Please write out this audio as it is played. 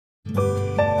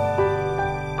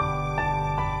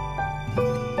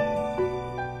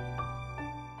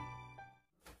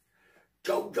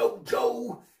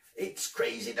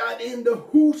Dad in the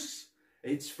house.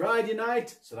 It's Friday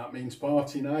night, so that means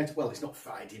party night. Well, it's not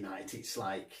Friday night, it's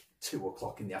like 2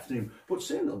 o'clock in the afternoon, but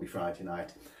soon it'll be Friday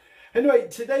night. Anyway,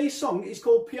 today's song is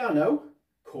called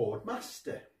Piano-Chord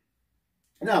Master.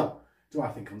 Now, do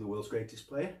I think I'm the world's greatest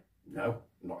player? No,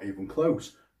 not even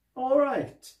close. All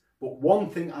right, but one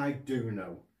thing I do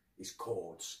know is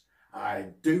chords. I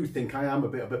do think I am a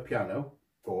bit of a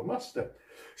piano-chord master.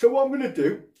 So what I'm going to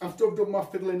do, after I've done my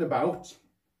fiddling about,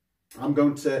 I'm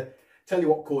going to tell you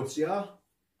what chords they are,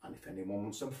 and if anyone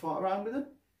wants to fart around with them,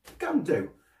 can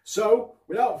do. So,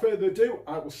 without further ado,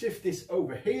 I will shift this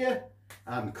over here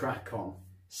and crack on.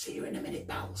 See you in a minute,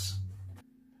 pals.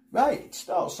 Right, it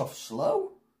starts off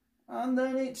slow, and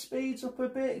then it speeds up a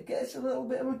bit, gets a little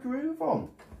bit of a groove on.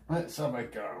 Let's have a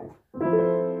go.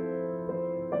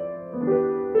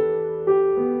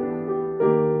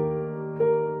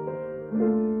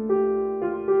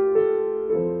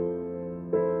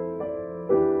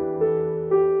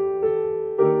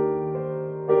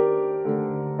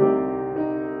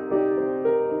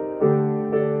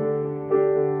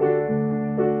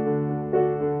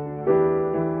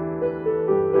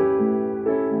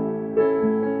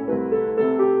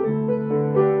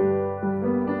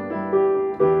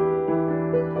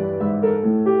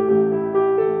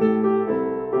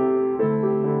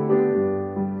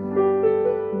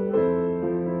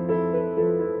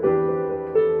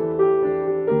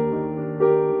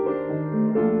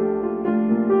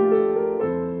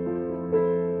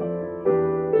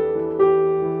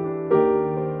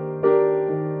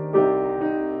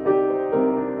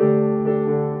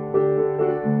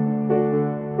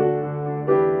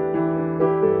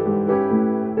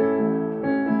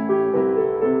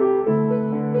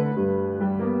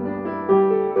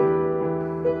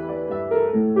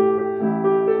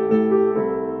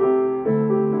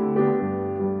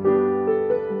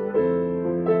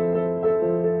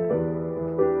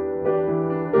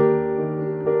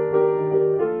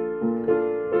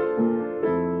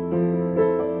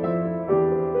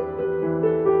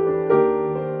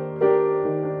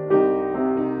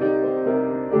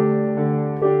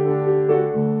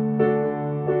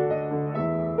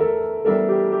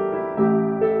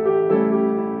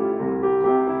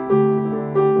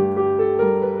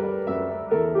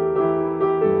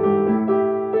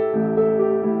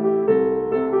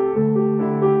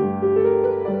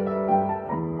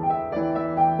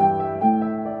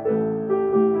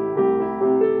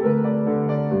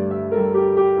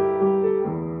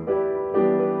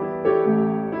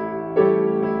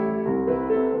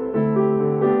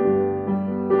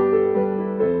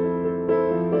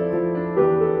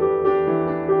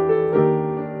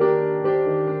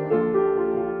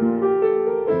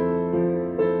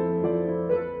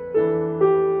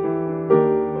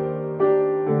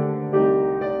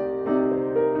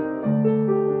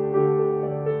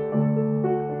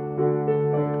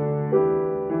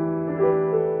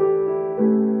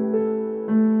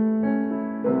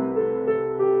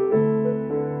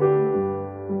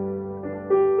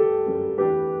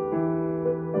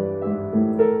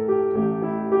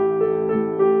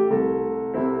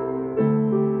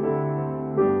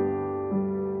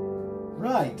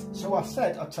 Right, so I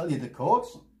said I'll tell you the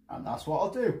chords, and that's what I'll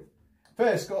do.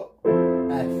 First got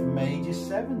F major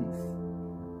 7th,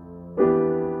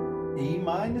 E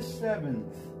minor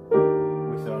 7th,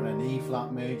 we throw an E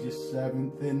flat major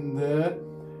 7th in there,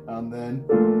 and then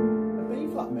a B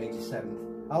flat major 7th.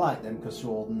 I like them because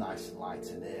they're all nice and light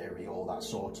and airy, all that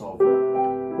sort of,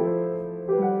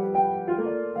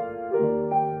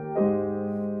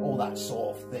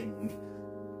 thing.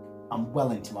 I'm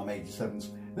well into my major 7s.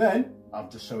 Then I'm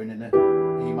just throwing in a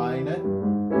E minor,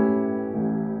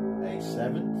 A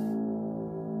 7th,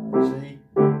 C,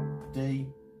 D,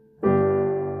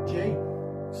 G.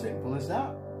 Simple as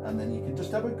that. And then you can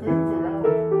just have a groove around.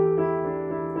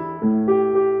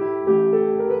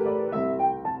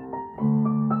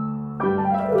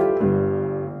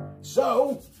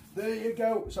 So, there you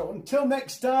go. So until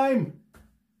next time.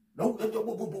 No,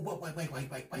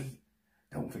 wait.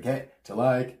 Don't forget to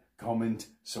like, comment,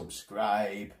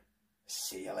 subscribe.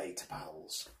 See you later,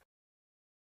 pals.